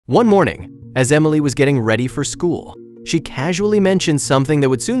One morning, as Emily was getting ready for school, she casually mentioned something that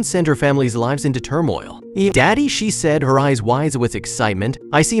would soon send her family's lives into turmoil. "Daddy," she said, her eyes wide with excitement,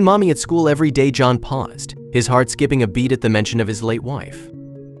 "I see Mommy at school every day." John paused, his heart skipping a beat at the mention of his late wife.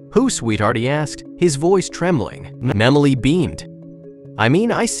 "Who, sweetheart?" he asked, his voice trembling. Emily beamed. "I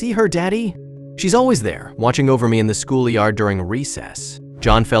mean, I see her, Daddy. She's always there, watching over me in the schoolyard during recess."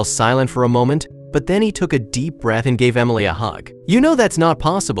 John fell silent for a moment, but then he took a deep breath and gave Emily a hug. "You know that's not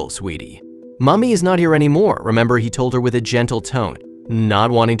possible, sweetie. Mommy is not here anymore," remember, he told her with a gentle tone,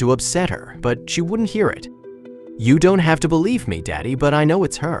 not wanting to upset her, but she wouldn't hear it. "You don't have to believe me, Daddy, but I know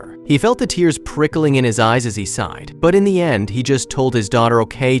it's her." He felt the tears prickling in his eyes as he sighed, but in the end, he just told his daughter,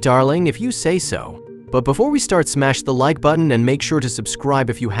 "Okay, darling, if you say so. But before we start, smash the like button and make sure to subscribe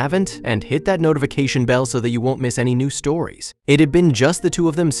if you haven't, and hit that notification bell so that you won't miss any new stories." It had been just the two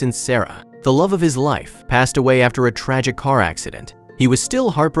of them since Sarah, the love of his life, passed away after a tragic car accident. He was still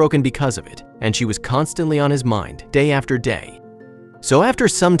heartbroken because of it, and she was constantly on his mind, day after day. So after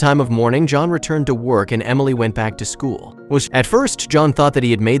some time of mourning, John returned to work and Emily went back to school. At first, John thought that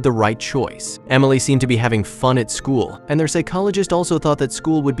he had made the right choice. Emily seemed to be having fun at school, and their psychologist also thought that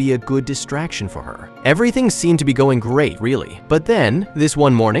school would be a good distraction for her. Everything seemed to be going great, really. But then, this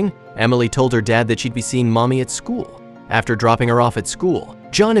one morning, Emily told her dad that she'd be seeing Mommy at school. After dropping her off at school,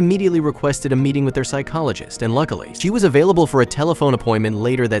 John immediately requested a meeting with their psychologist, and luckily, she was available for a telephone appointment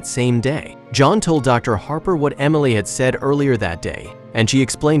later that same day. John told Dr. Harper what Emily had said earlier that day, and she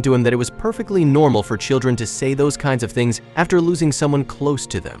explained to him that it was perfectly normal for children to say those kinds of things after losing someone close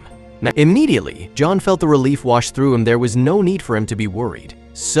to them. Now, immediately, John felt the relief wash through him. There was no need for him to be worried.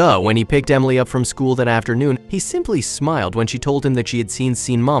 So, when he picked Emily up from school that afternoon, he simply smiled when she told him that she had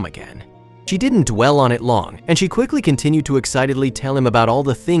seen Mom again. She didn't dwell on it long, and she quickly continued to excitedly tell him about all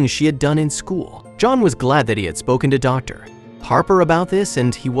the things she had done in school. John was glad that he had spoken to Dr. Harper about this,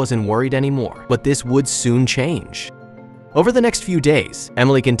 and he wasn't worried anymore. But this would soon change. Over the next few days,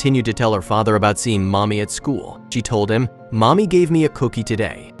 Emily continued to tell her father about seeing Mommy at school. She told him, "Mommy gave me a cookie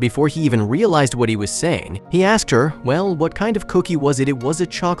today." Before he even realized what he was saying, he asked her, well, what kind of cookie was it? It was a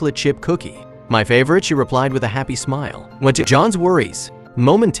chocolate chip cookie. "My favorite," she replied with a happy smile. John's worries,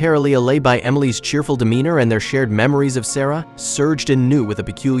 momentarily allayed by Emily's cheerful demeanor and their shared memories of Sarah, surged anew with a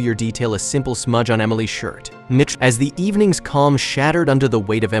peculiar detail, a simple smudge on Emily's shirt. As the evening's calm shattered under the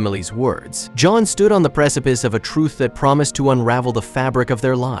weight of Emily's words, John stood on the precipice of a truth that promised to unravel the fabric of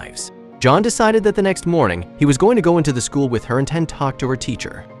their lives. John decided that the next morning, he was going to go into the school with her and talk to her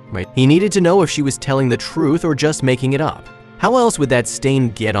teacher. He needed to know if she was telling the truth or just making it up. How else would that stain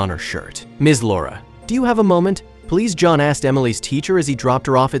get on her shirt? "Ms. Laura, do you have a moment, please?" John asked Emily's teacher as he dropped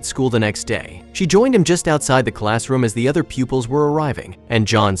her off at school the next day. She joined him just outside the classroom as the other pupils were arriving, and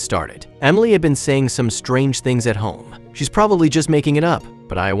John started. "Emily had been saying some strange things at home. She's probably just making it up,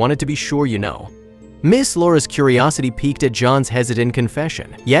 but I wanted to be sure you know." Miss Laura's curiosity piqued at John's hesitant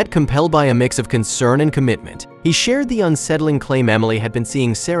confession, yet compelled by a mix of concern and commitment. He shared the unsettling claim Emily had been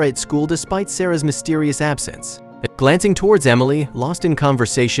seeing Sarah at school despite Sarah's mysterious absence. Glancing towards Emily, lost in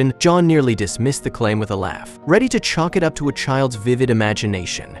conversation, John nearly dismissed the claim with a laugh, ready to chalk it up to a child's vivid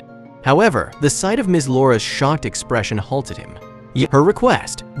imagination. However, the sight of Ms. Laura's shocked expression halted him. Her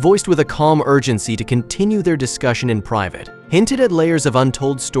request, voiced with a calm urgency to continue their discussion in private, hinted at layers of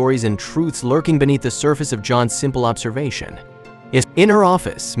untold stories and truths lurking beneath the surface of John's simple observation. In her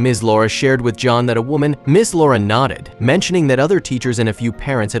office, Ms. Laura shared with John that a woman— Ms. Laura nodded, mentioning that other teachers and a few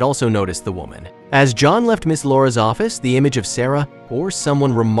parents had also noticed the woman. As John left Ms. Laura's office, the image of Sarah, or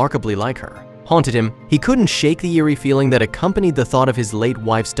someone remarkably like her, haunted him. He couldn't shake the eerie feeling that accompanied the thought of his late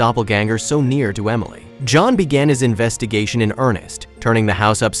wife's doppelganger so near to Emily. John began his investigation in earnest, turning the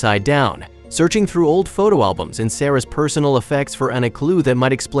house upside down, searching through old photo albums and Sarah's personal effects for a clue that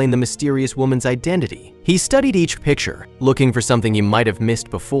might explain the mysterious woman's identity. He studied each picture, looking for something he might have missed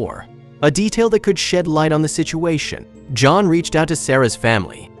before, a detail that could shed light on the situation. John reached out to Sarah's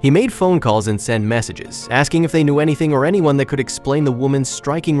family. He made phone calls and sent messages, asking if they knew anything or anyone that could explain the woman's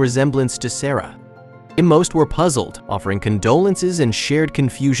striking resemblance to Sarah. Most were puzzled, offering condolences and shared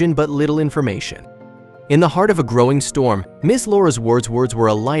confusion but little information. In the heart of a growing storm, Miss Laura's words were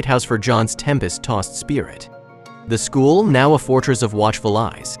a lighthouse for John's tempest-tossed spirit. The school, now a fortress of watchful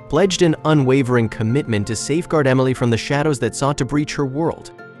eyes, pledged an unwavering commitment to safeguard Emily from the shadows that sought to breach her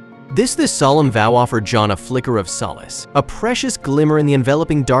world. This solemn vow offered John a flicker of solace, a precious glimmer in the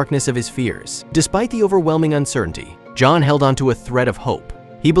enveloping darkness of his fears. Despite the overwhelming uncertainty, John held on to a thread of hope.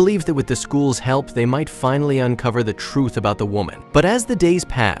 He believed that with the school's help, they might finally uncover the truth about the woman. But as the days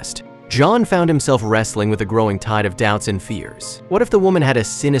passed, John found himself wrestling with a growing tide of doubts and fears. What if the woman had a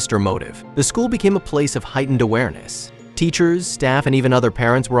sinister motive? The school became a place of heightened awareness. Teachers, staff, and even other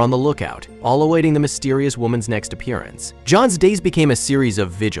parents were on the lookout, all awaiting the mysterious woman's next appearance. John's days became a series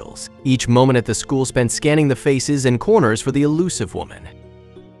of vigils, each moment at the school spent scanning the faces and corners for the elusive woman.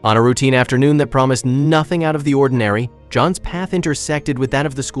 On a routine afternoon that promised nothing out of the ordinary, John's path intersected with that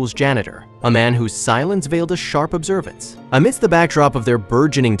of the school's janitor, a man whose silence veiled a sharp observance. Amidst the backdrop of their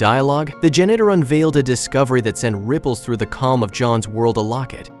burgeoning dialogue, the janitor unveiled a discovery that sent ripples through the calm of John's world: a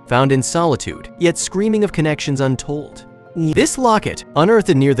locket, found in solitude, yet screaming of connections untold. This locket,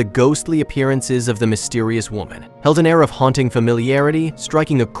 unearthed near the ghostly appearances of the mysterious woman, held an air of haunting familiarity,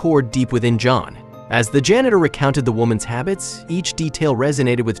 striking a chord deep within John. As the janitor recounted the woman's habits, each detail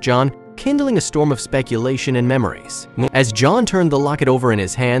resonated with John, kindling a storm of speculation and memories. As John turned the locket over in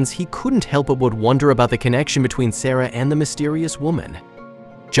his hands, he couldn't help but wonder about the connection between Sarah and the mysterious woman.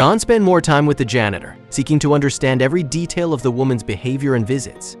 John spent more time with the janitor, seeking to understand every detail of the woman's behavior and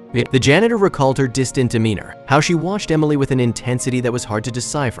visits. The janitor recalled her distant demeanor, how she watched Emily with an intensity that was hard to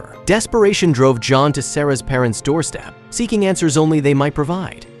decipher. Desperation drove John to Sarah's parents' doorstep, seeking answers only they might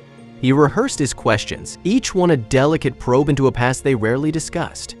provide. He rehearsed his questions, each one a delicate probe into a past they rarely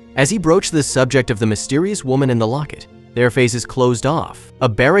discussed. As he broached the subject of the mysterious woman in the locket, their faces closed off, a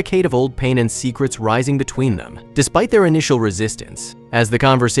barricade of old pain and secrets rising between them. Despite their initial resistance, as the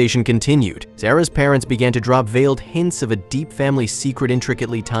conversation continued, Sarah's parents began to drop veiled hints of a deep family secret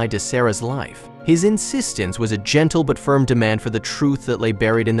intricately tied to Sarah's life. His insistence was a gentle but firm demand for the truth that lay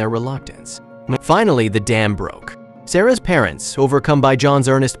buried in their reluctance. Finally, the dam broke. Sarah's parents, overcome by John's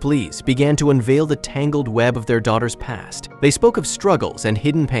earnest pleas, began to unveil the tangled web of their daughter's past. They spoke of struggles and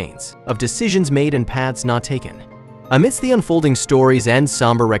hidden pains, of decisions made and paths not taken. Amidst the unfolding stories and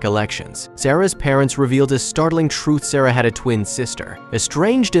somber recollections, Sarah's parents revealed a startling truth: Sarah had a twin sister,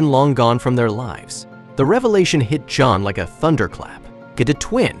 estranged and long gone from their lives. The revelation hit John like a thunderclap. Get a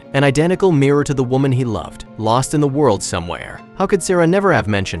twin, an identical mirror to the woman he loved, lost in the world somewhere. How could Sarah never have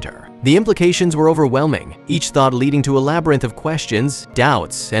mentioned her? The implications were overwhelming, each thought leading to a labyrinth of questions,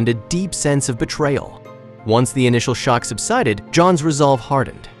 doubts, and a deep sense of betrayal. Once the initial shock subsided, John's resolve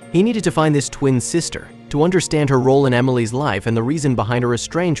hardened. He needed to find this twin sister, to understand her role in Emily's life and the reason behind her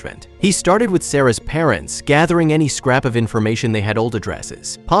estrangement. He started with Sarah's parents, gathering any scrap of information they had: old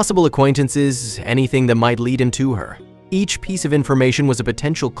addresses, possible acquaintances, anything that might lead him to her. Each piece of information was a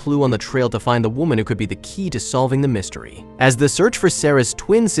potential clue on the trail to find the woman who could be the key to solving the mystery. As the search for Sarah's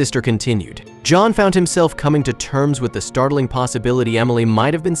twin sister continued, John found himself coming to terms with the startling possibility Emily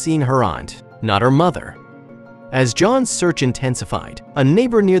might have been seeing her aunt, not her mother. As John's search intensified, a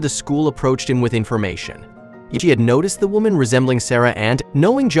neighbor near the school approached him with information. She had noticed the woman resembling Sarah and,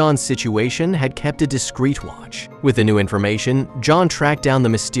 knowing John's situation, had kept a discreet watch. With the new information, John tracked down the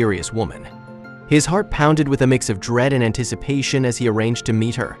mysterious woman. His heart pounded with a mix of dread and anticipation as he arranged to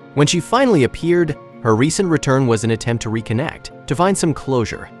meet her. When she finally appeared, her recent return was an attempt to reconnect, to find some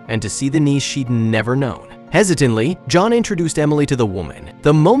closure, and to see the niece she'd never known. Hesitantly, John introduced Emily to the woman.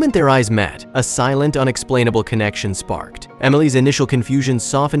 The moment their eyes met, a silent, unexplainable connection sparked. Emily's initial confusion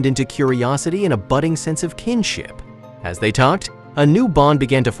softened into curiosity and a budding sense of kinship. As they talked, a new bond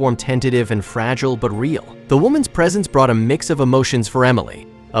began to form, tentative and fragile but real. The woman's presence brought a mix of emotions for Emily,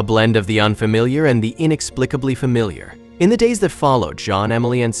 a blend of the unfamiliar and the inexplicably familiar. In the days that followed, John,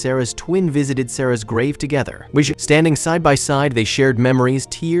 Emily, and Sarah's twin visited Sarah's grave together. Standing side by side, they shared memories,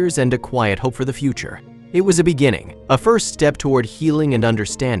 tears, and a quiet hope for the future. It was a beginning, a first step toward healing and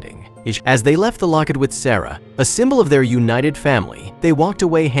understanding. As they left the locket with Sarah, a symbol of their united family, they walked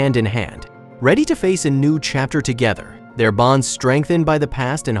away hand in hand, ready to face a new chapter together, their bonds strengthened by the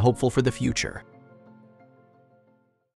past and hopeful for the future.